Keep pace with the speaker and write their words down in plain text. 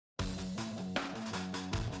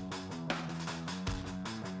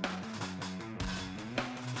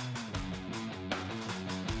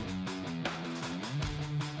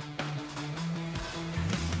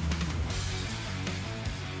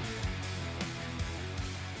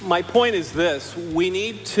My point is this: we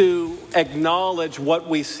need to acknowledge what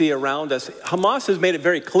we see around us. Hamas has made it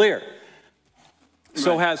very clear.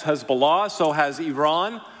 So has Hezbollah, so has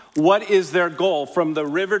Iran. What is their goal? From the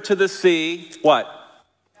river to the sea, what?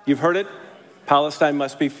 You've heard it? Palestine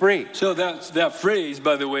must be free. So that phrase,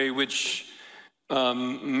 by the way, which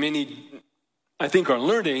many, I think, are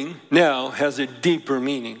learning now, has a deeper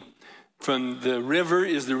meaning. From the river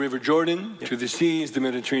is the River Jordan, to the sea is the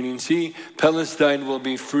Mediterranean Sea. Palestine will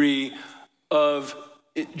be free of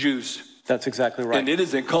Jews. That's exactly right. And it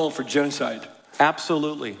is a call for genocide.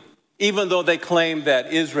 Absolutely. Even though they claim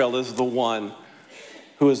that Israel is the one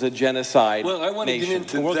who is a genocide nation. Well, I want to get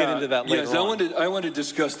into that. We'll get into that later on. Yes, I want to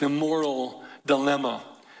discuss the moral dilemma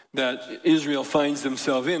that Israel finds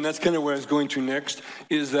themselves in. That's kind of where I was going to next,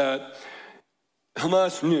 is that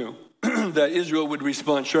Hamas knew that Israel would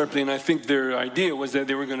respond sharply, and I think their idea was that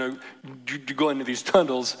they were going to go into these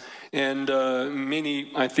tunnels, and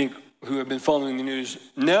many, I think, who have been following the news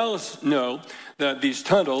now know that these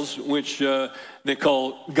tunnels, which they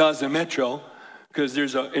call Gaza Metro, because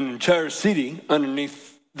there's an entire city underneath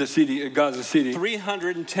the city, Gaza City.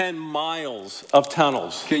 310 miles of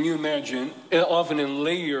tunnels. Can you imagine? Often in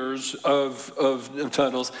layers of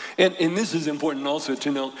tunnels. And this is important also to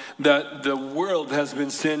note that the world has been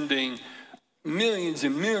sending millions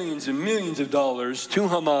and millions and millions of dollars to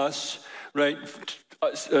Hamas, right?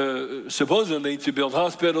 Supposedly to build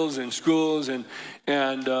hospitals and schools and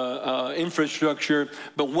infrastructure.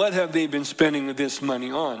 But what have they been spending this money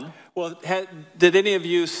on? Well, did any of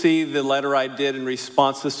you see the letter I did in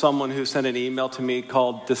response to someone who sent an email to me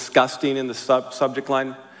called disgusting in the subject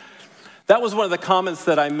line? That was one of the comments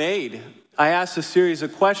that I made. I asked a series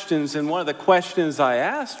of questions, and one of the questions I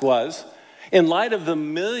asked was, in light of the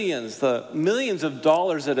millions of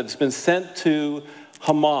dollars that have been sent to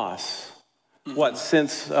Hamas,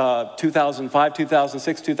 since 2005,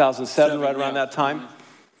 2006, 2007, right around that time,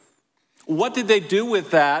 what did they do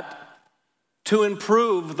with that to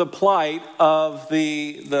improve the plight of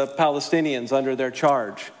the Palestinians under their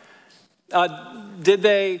charge? Did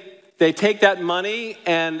they take that money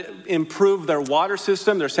and improve their water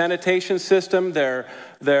system, their sanitation system, their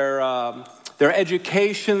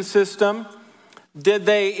education system? Did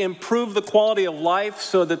they improve the quality of life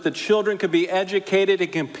so that the children could be educated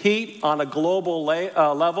and compete on a global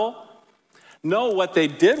level? No, what they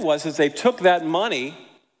did was they took that money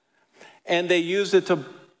and they used it to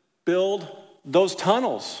build those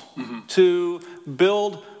tunnels, to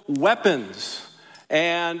build weapons,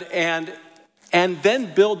 and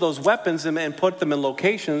then build those weapons and put them in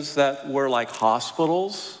locations that were like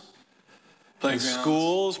hospitals,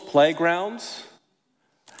 schools, playgrounds.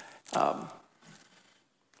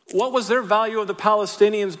 What was their value of the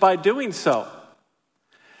Palestinians by doing so?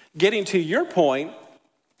 Getting to your point,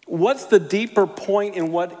 what's the deeper point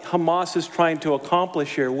in what Hamas is trying to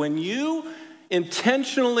accomplish here? When you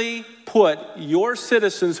intentionally put your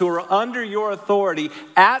citizens who are under your authority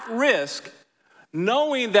at risk,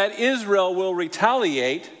 knowing that Israel will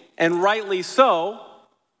retaliate, and rightly so,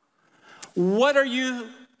 what are you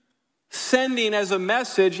sending as a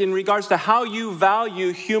message in regards to how you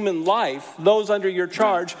value human life, those under your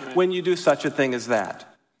charge, when you do such a thing as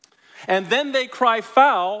that? And then they cry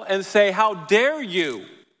foul and say, how dare you?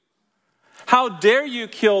 How dare you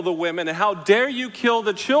kill the women, and how dare you kill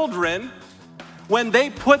the children, when they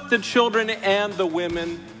put the children and the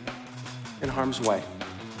women in harm's way?